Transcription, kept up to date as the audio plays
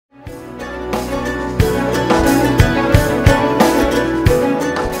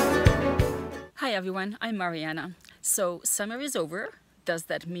everyone, I'm Mariana. So summer is over. Does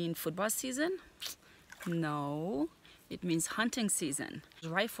that mean football season? No, it means hunting season.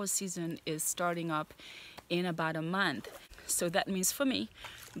 Rifle season is starting up in about a month. So that means for me,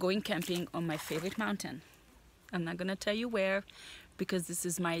 going camping on my favorite mountain. I'm not gonna tell you where, because this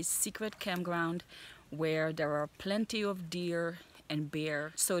is my secret campground where there are plenty of deer and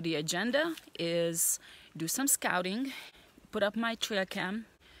bear. So the agenda is do some scouting, put up my trail cam,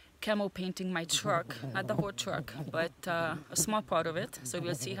 camo painting my truck, not the whole truck, but a small part of it. So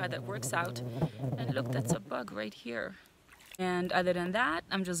we'll see how that works out. And look, that's a bug right here. And other than that,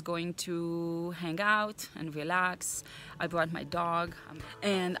 I'm just going to hang out and relax. I brought my dog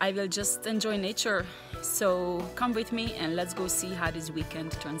and I will just enjoy nature. So come with me and let's go see how this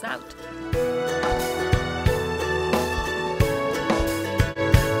weekend turns out.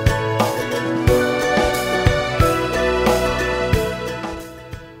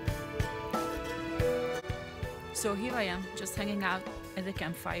 So here I am, just hanging out at the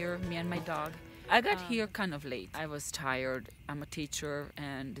campfire, me and my dog. I got here kind of late. I was tired. I'm a teacher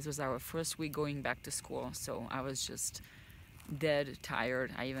and this was our first week going back to school. So I was just dead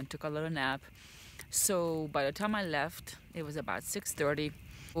tired. I even took a little nap. So by the time I left, it was about 6:30.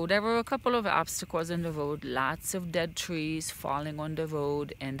 So there were a couple of obstacles in the road, lots of dead trees falling on the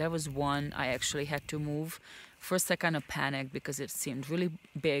road. And there was one I actually had to move. First I kind of panicked because it seemed really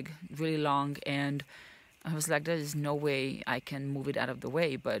big, really long, and I was like, there is no way I can move it out of the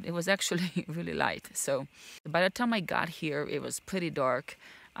way, but it was actually really light. So by the time I got here, it was pretty dark.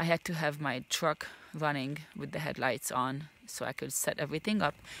 I had to have my truck running with the headlights on so I could set everything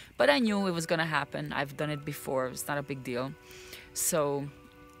up. But I knew it was gonna happen. I've done it before, it's not a big deal. So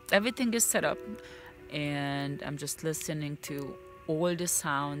everything is set up and I'm just listening to all the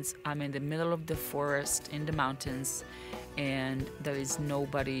sounds. I'm in the middle of the forest in the mountains and there is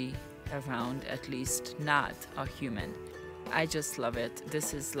nobody around, at least not a human. I just love it.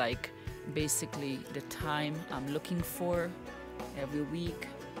 This is like basically the time I'm looking for every week,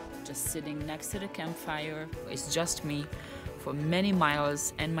 just sitting next to the campfire. It's just me for many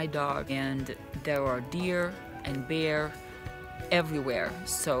miles and my dog, and there are deer and bear everywhere.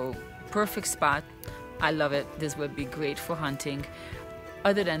 So perfect spot. I love it. This would be great for hunting.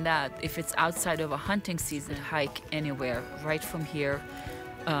 Other than that, if it's outside of a hunting season, hike anywhere right from here.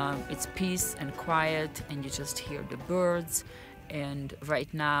 It's peace and quiet and you just hear the birds, and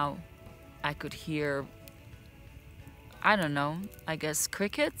right now I could hear, I don't know, I guess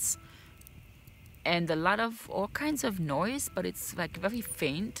crickets and a lot of all kinds of noise, but it's like very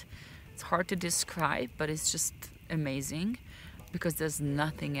faint. It's hard to describe, but it's just amazing because there's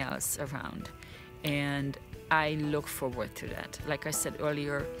nothing else around, and I look forward to that. Like I said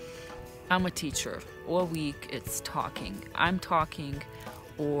earlier, I'm a teacher. All week it's talking. I'm talking,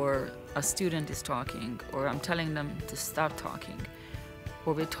 or a student is talking, or I'm telling them to stop talking,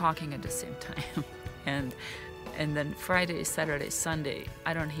 or we're talking at the same time. and then Friday, Saturday, Sunday,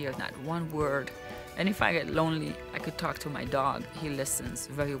 I don't hear not one word. And if I get lonely, I could talk to my dog. He listens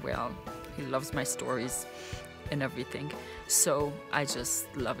very well. He loves my stories and everything. So I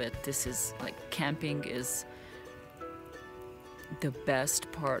just love it. This is like, camping is the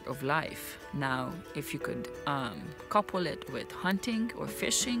best part of life. Now, if you could couple it with hunting or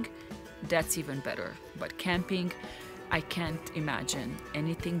fishing, that's even better. But camping, I can't imagine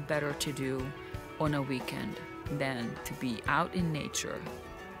anything better to do on a weekend than to be out in nature.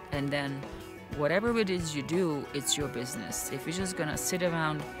 And then whatever it is you do, it's your business. If you're just gonna sit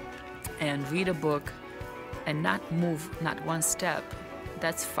around and read a book and not move not one step,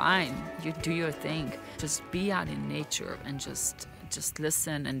 that's fine. You do your thing. Just be out in nature and just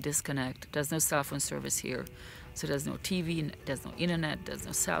listen and disconnect. There's no cell phone service here. So there's no TV, there's no internet, there's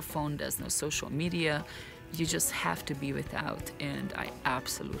no cell phone, there's no social media. You just have to be without, and I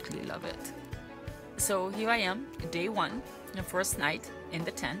absolutely love it. So here I am, day one, the first night in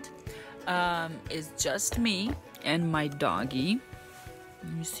the tent. It's just me and my doggy.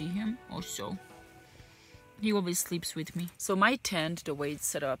 You see him also. He always sleeps with me. So my tent, the way it's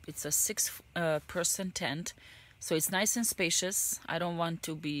set up, it's a 6-person tent. So it's nice and spacious. I don't want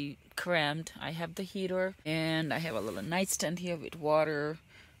to be crammed. I have the heater and I have a little nightstand here with water,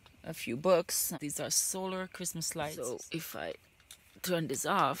 a few books. These are solar Christmas lights. So if I turn this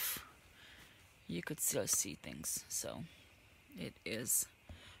off, you could still see things. So it is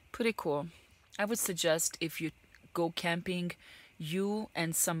pretty cool. I would suggest if you go camping, you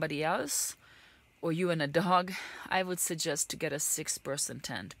and somebody else, or you and a dog, I would suggest to get a 6-person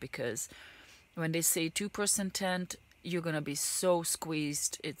tent, because when they say 2-person tent, you're gonna be so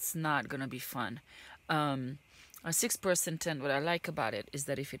squeezed, it's not gonna be fun. A 6-person tent, what I like about it is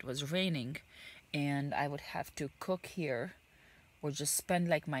that if it was raining and I would have to cook here or just spend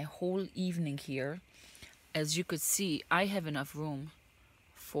like my whole evening here. As you could see, I have enough room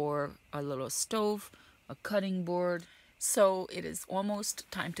for a little stove, a cutting board. So it is almost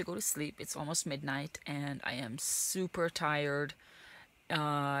time to go to sleep. It's almost midnight and I am super tired.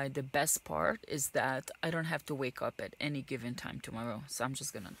 The best part is that I don't have to wake up at any given time tomorrow. So I'm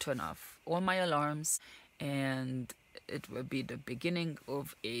just gonna turn off all my alarms and it will be the beginning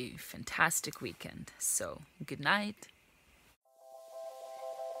of a fantastic weekend. So good night.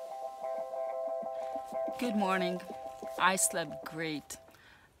 Good morning. I slept great.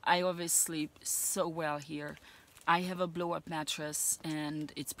 I always sleep so well here. I have a blow-up mattress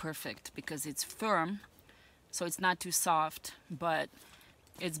and it's perfect because it's firm, so it's not too soft, but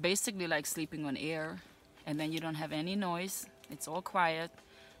it's basically like sleeping on air, and then you don't have any noise. It's all quiet.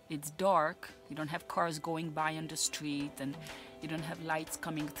 It's dark. You don't have cars going by on the street and you don't have lights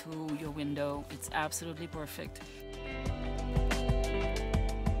coming through your window. It's absolutely perfect.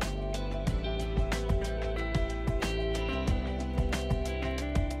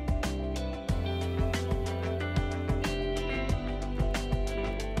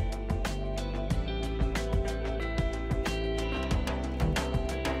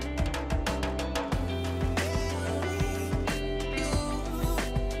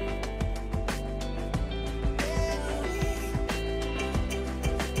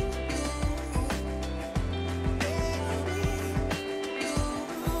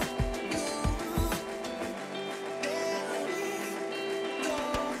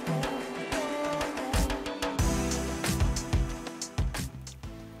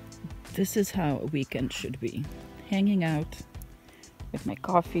 This is how a weekend should be. Hanging out with my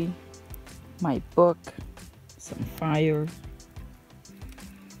coffee, my book, some fire.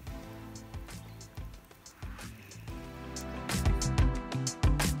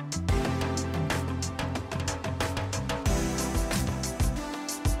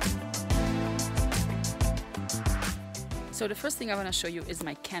 So the first thing I want to show you is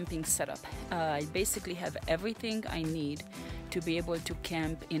my camping setup. I basically have everything I need to be able to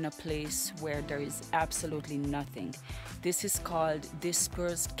camp in a place where there is absolutely nothing. This is called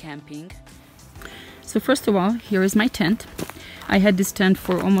dispersed camping. So first of all, here is my tent. I had this tent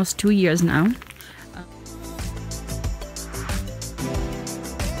for almost 2 years now.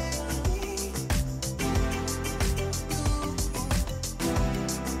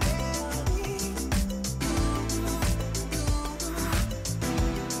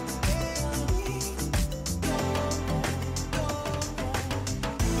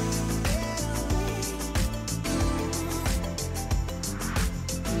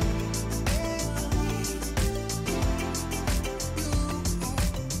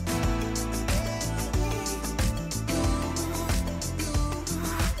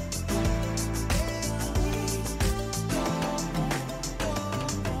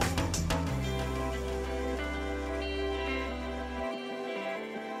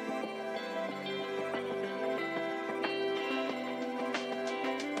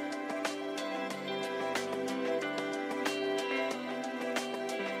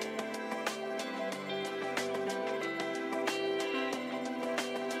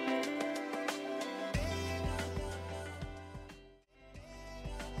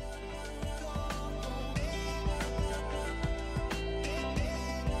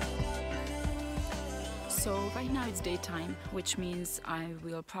 So right now it's daytime, which means I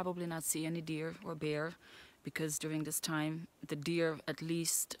will probably not see any deer or bear, because during this time the deer at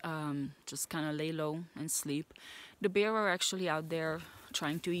least just kind of lay low and sleep. The bear are actually out there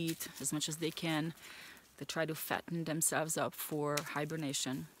trying to eat as much as they can. They try to fatten themselves up for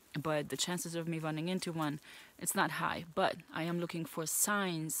hibernation, but the chances of me running into one, it's not high. But I am looking for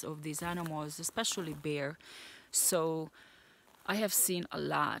signs of these animals, especially bear. So I have seen a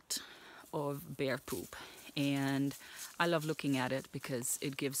lot of bear poop, and I love looking at it because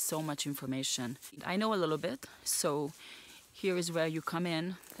it gives so much information. I know a little bit, so here is where you come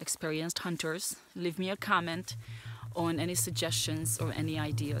in, experienced hunters. Leave me a comment on any suggestions or any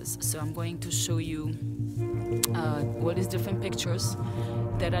ideas. So I'm going to show you all these different pictures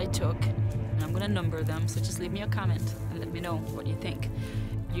that I took, and I'm gonna number them, so just leave me a comment and let me know what you think.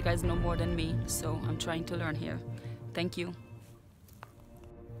 You guys know more than me, so I'm trying to learn here. Thank you.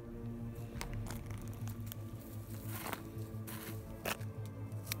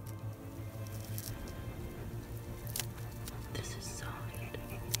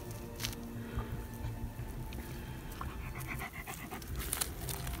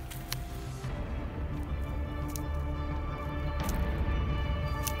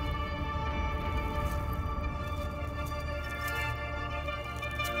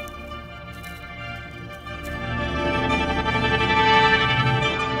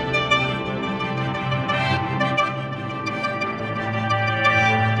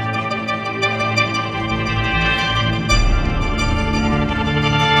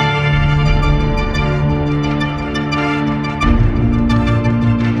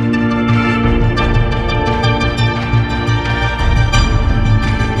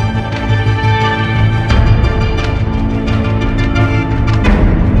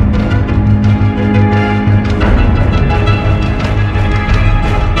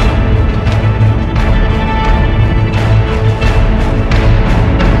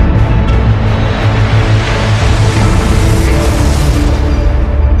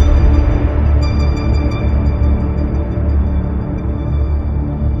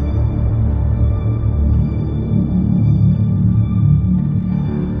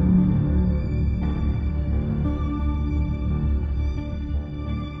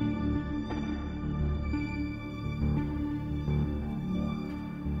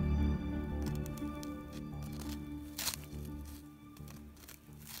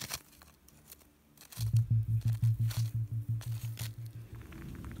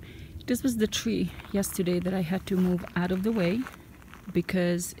 This was the tree yesterday that I had to move out of the way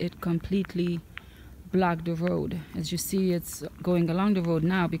because it completely blocked the road. As you see, it's going along the road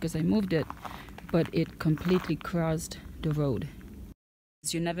now because I moved it, but it completely crossed the road.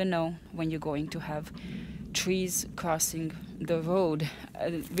 You never know when you're going to have trees crossing the road.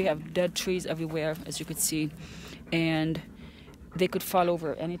 We have dead trees everywhere, as you could see, and they could fall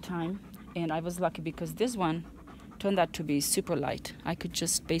over anytime. And I was lucky because this one turned out to be super light. I could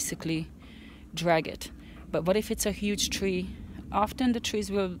just basically drag it. But what if it's a huge tree? Often the trees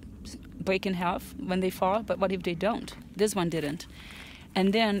will break in half when they fall, but what if they don't? This one didn't.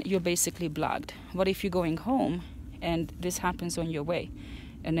 And then you're basically blocked. What if you're going home and this happens on your way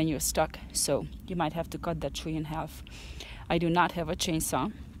and then you're stuck? So you might have to cut that tree in half. I do not have a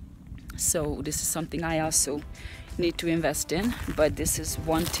chainsaw, so this is something I also need to invest in, but this is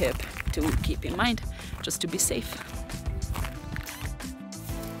one tip to keep in mind just to be safe.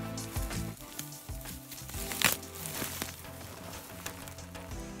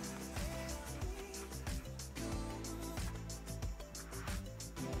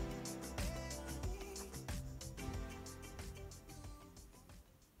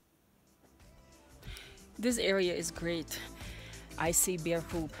 This area is great. I see bear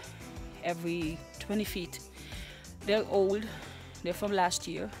poop every 20 feet. They're old, they're from last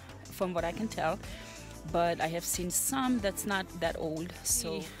year, from what I can tell, but I have seen some that's not that old.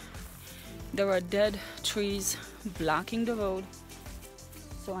 So there are dead trees blocking the road,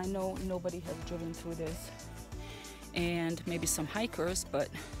 so I know nobody has driven through this. And maybe some hikers, but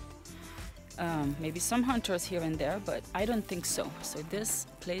maybe some hunters here and there, but I don't think so. So this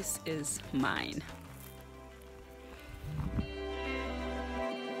place is mine.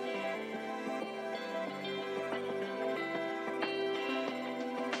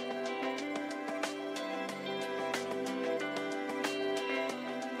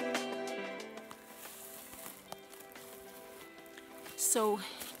 So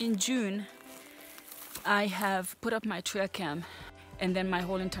in June, I have put up my trail cam, and then my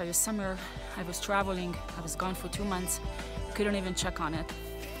whole entire summer I was traveling. I was gone for 2 months, couldn't even check on it.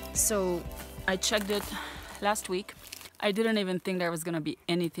 So I checked it last week. I didn't even think there was gonna be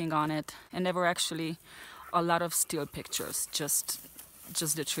anything on it, and there were actually a lot of still pictures, just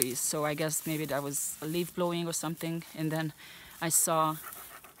the trees. So I guess maybe there was a leaf blowing or something, and then I saw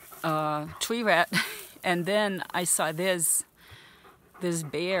a tree rat, and then I saw this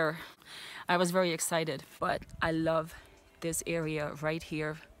bear. I was very excited, but I love this area right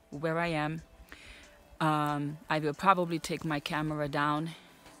here where I am. I will probably take my camera down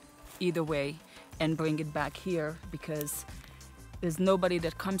either way and bring it back here because there's nobody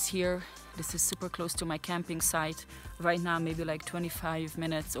that comes here. This is super close to my camping site. Right now, maybe like 25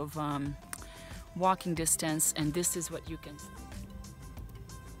 minutes of walking distance, and this is what you can see.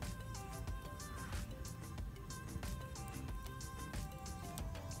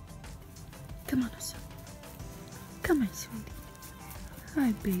 Come on, Asa. Come on, sweetie.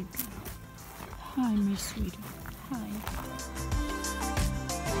 Hi, baby. Hi, my sweetie. Hi.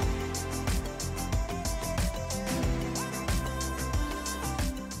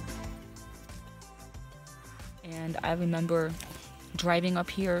 And I remember driving up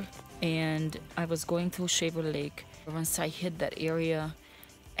here, and I was going through Shaver Lake. Once I hit that area,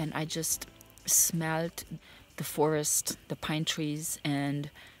 and I just smelled the forest, the pine trees, and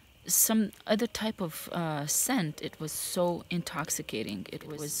some other type of scent. It was so intoxicating. It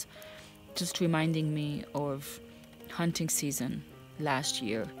was just reminding me of hunting season last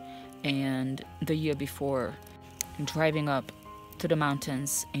year and the year before, driving up to the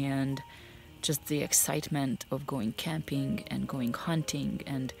mountains and just the excitement of going camping and going hunting,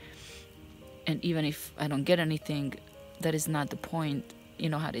 and even if I don't get anything, that is not the point. You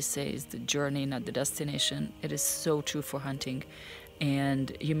know how they say, it's the journey, not the destination. It is so true for hunting.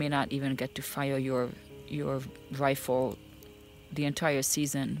 And you may not even get to fire your rifle the entire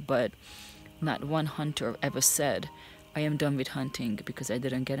season, but not one hunter ever said, I am done with hunting because I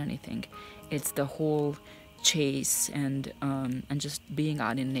didn't get anything. It's the whole chase and just being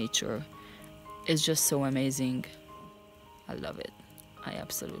out in nature is just so amazing. I love it. I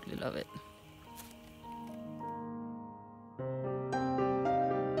absolutely love it.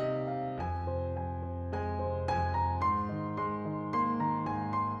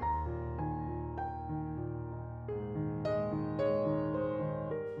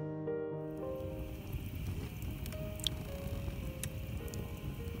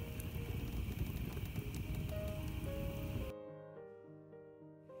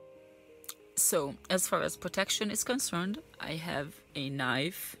 So as far as protection is concerned, I have a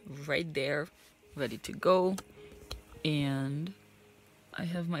knife right there ready to go, and I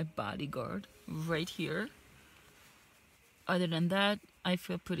have my bodyguard right here. Other than that, I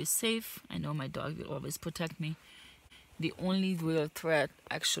feel pretty safe. I know my dog will always protect me. The only real threat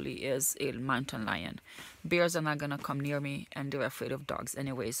actually is a mountain lion. Bears are not gonna come near me, and they're afraid of dogs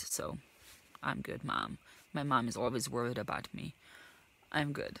anyways, so I'm good, Mom. My mom is always worried about me.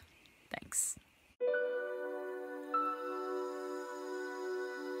 I'm good. Thanks.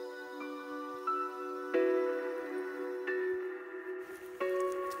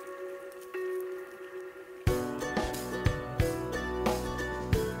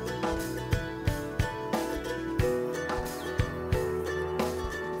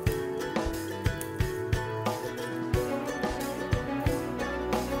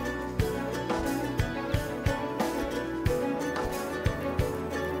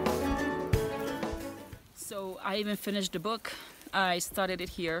 So I even finished the book. I started it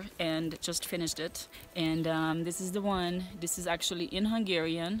here and just finished it. And this is the one. This is actually in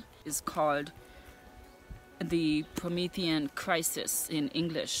Hungarian. It's called The Promethean Crisis in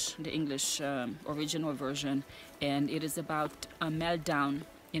English, the English original version. And it is about a meltdown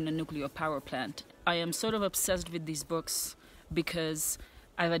in a nuclear power plant. I am sort of obsessed with these books because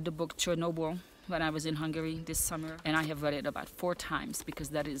I read the book Chernobyl when I was in Hungary this summer, and I have read it about 4 times because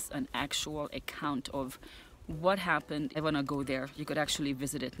that is an actual account of what happened. I want to go there. You could actually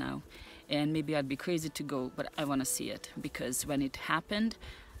visit it now, and maybe I'd be crazy to go, but I want to see it because when it happened,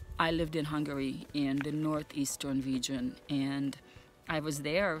 I lived in Hungary in the northeastern region, and I was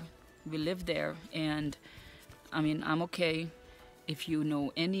there. We lived there, and I mean, I'm okay. If you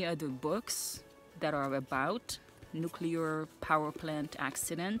know any other books that are about nuclear power plant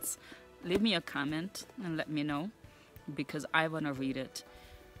accidents, leave me a comment and let me know because I want to read it.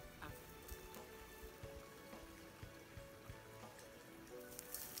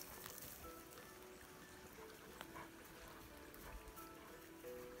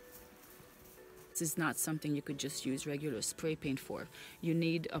 This is not something you could just use regular spray paint for. You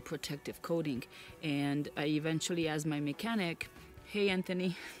need a protective coating. And I eventually asked my mechanic, hey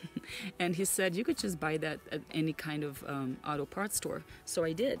Anthony, and he said you could just buy that at any kind of auto parts store. So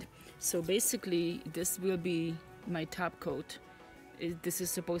I did. So basically this will be my top coat. This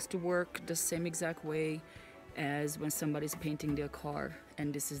is supposed to work the same exact way as when somebody's painting their car.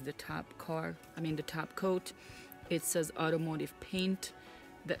 And this is the top coat. It says automotive paint,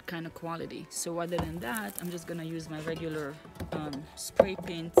 that kind of quality. So other than that, I'm just gonna use my regular spray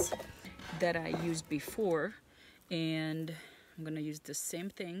paints that I used before, and I'm gonna use the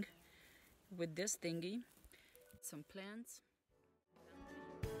same thing with this thingy, some plants.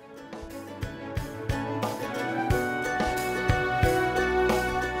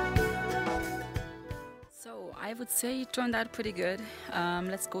 So I would say it turned out pretty good.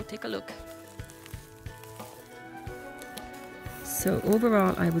 Let's go take a look. So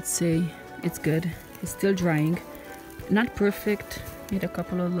overall, I would say it's good. It's still drying. Not perfect. Made a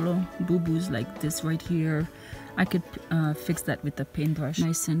couple of little boo-boos like this right here. I could fix that with a paintbrush.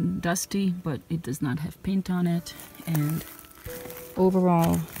 Nice and dusty, but it does not have paint on it. And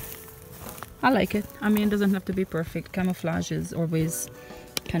overall, I like it. I mean, it doesn't have to be perfect. Camouflage is always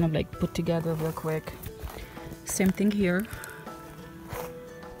kind of like put together real quick. Same thing here.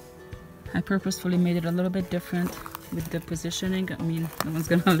 I purposefully made it a little bit different with the positioning. I mean, no one's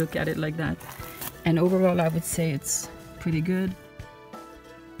gonna look at it like that. And overall, I would say it's pretty good.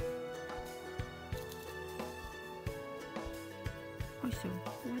 Also,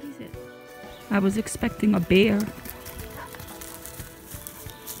 what is it? I was expecting a bear.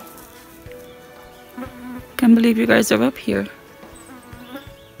 Can't believe you guys are up here.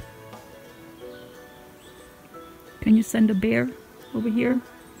 Can you send a bear over here?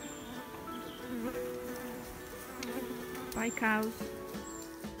 Bye, cows.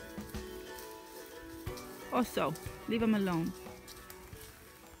 Also, leave them alone.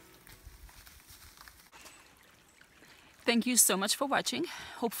 Thank you so much for watching.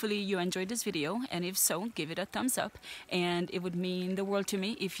 Hopefully you enjoyed this video, and if so, give it a thumbs up, and it would mean the world to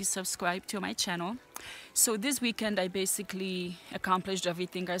me if you subscribe to my channel. So this weekend I basically accomplished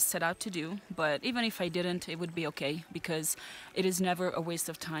everything I set out to do, but even if I didn't, it would be okay because it is never a waste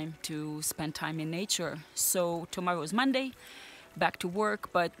of time to spend time in nature. So tomorrow is Monday, back to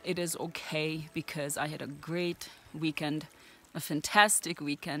work, but it is okay because I had a great weekend, a fantastic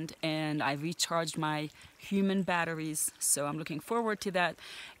weekend, and I recharged my human batteries. So I'm looking forward to that,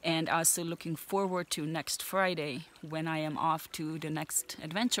 and also looking forward to next Friday when I am off to the next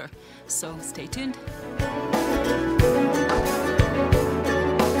adventure. So stay tuned.